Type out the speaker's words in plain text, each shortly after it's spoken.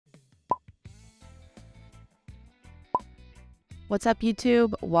What's up,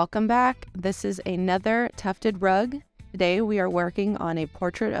 YouTube? Welcome back. This is another tufted rug. Today we are working on a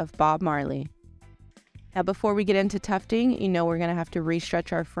portrait of Bob Marley. Now before we get into tufting, you know we're going to have to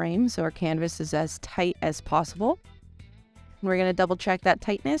restretch our frame so our canvas is as tight as possible. We're going to double check that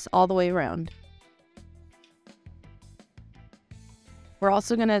tightness all the way around. We're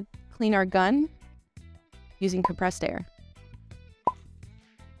also going to clean our gun using compressed air.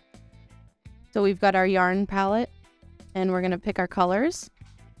 So we've got our yarn palette and we're going to pick our colors.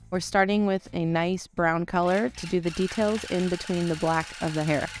 We're starting with a nice brown color to do the details in between the black of the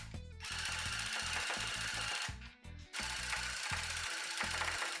hair.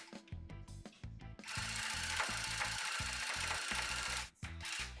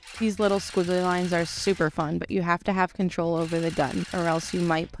 These little squiggly lines are super fun, but you have to have control over the gun or else you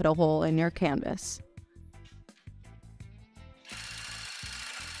might put a hole in your canvas.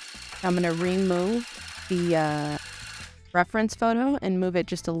 I'm going to remove the reference photo and move it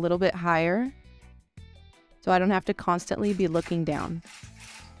just a little bit higher so I don't have to constantly be looking down.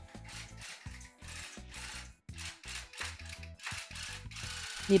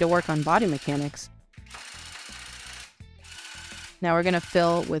 Need to work on body mechanics. Now we're going to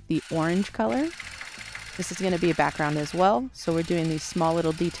fill with the orange color. This is going to be a background as well, so we're doing these small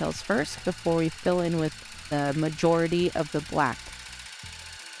little details first before we fill in with the majority of the black.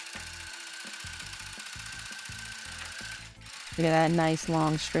 Look at that nice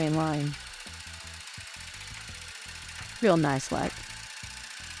long straight line. Real nice like.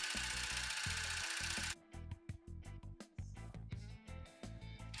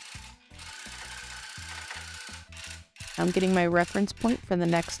 I'm getting my reference point for the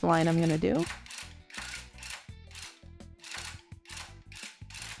next line I'm going to do.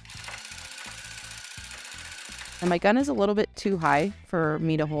 And my gun is a little bit too high for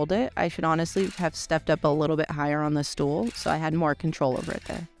me to hold it. I should honestly have stepped up a little bit higher on the stool so I had more control over it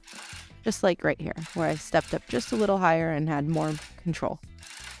there. Just like right here, where I stepped up just a little higher and had more control.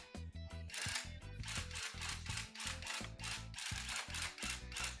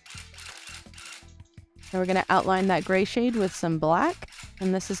 Now we're going to outline that gray shade with some black,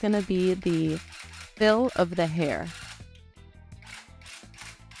 and this is going to be the fill of the hair.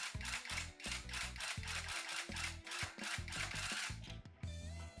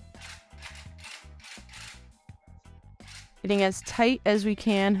 Getting as tight as we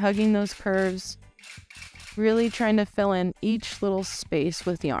can, hugging those curves, really trying to fill in each little space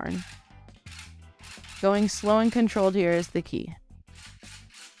with yarn. Going slow and controlled here is the key.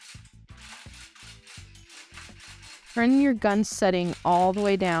 Turn your gun setting all the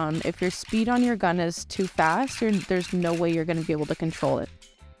way down. If your speed on your gun is too fast, there's no way you're going to be able to control it.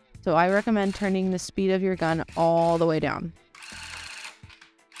 So I recommend turning the speed of your gun all the way down.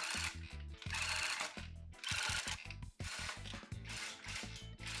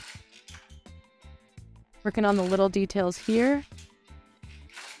 Working on the little details here.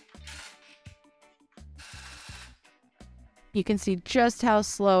 You can see just how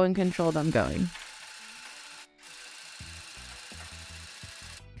slow and controlled I'm going.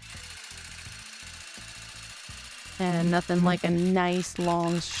 And nothing like a nice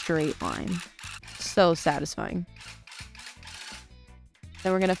long straight line. So satisfying.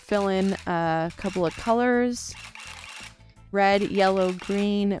 Then we're going to fill in a couple of colors. Red, yellow,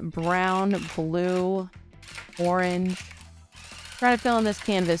 green, brown, blue, orange. Trying to fill in this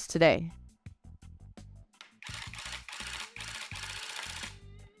canvas today.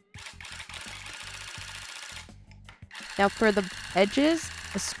 Now for the edges,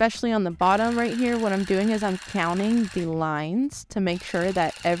 especially on the bottom right here, what I'm doing is I'm counting the lines to make sure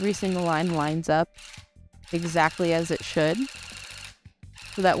that every single line lines up exactly as it should.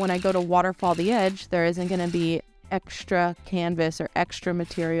 So that when I go to waterfall the edge, there isn't going to be extra canvas or extra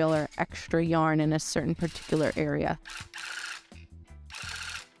material or extra yarn in a certain particular area.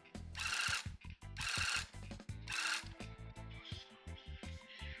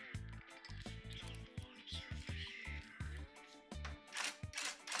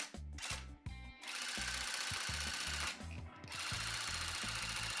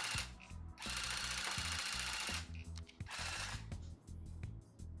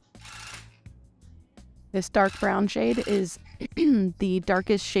 This dark brown shade is the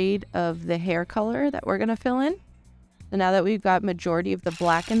darkest shade of the hair color that we're going to fill in. So now that we've got majority of the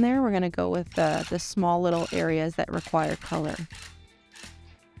black in there, we're going to go with the small little areas that require color.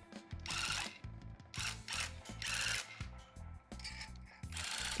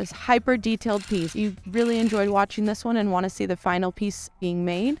 This hyper detailed piece. You really enjoyed watching this one and want to see the final piece being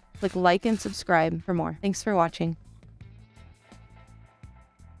made? Click like and subscribe for more. Thanks for watching.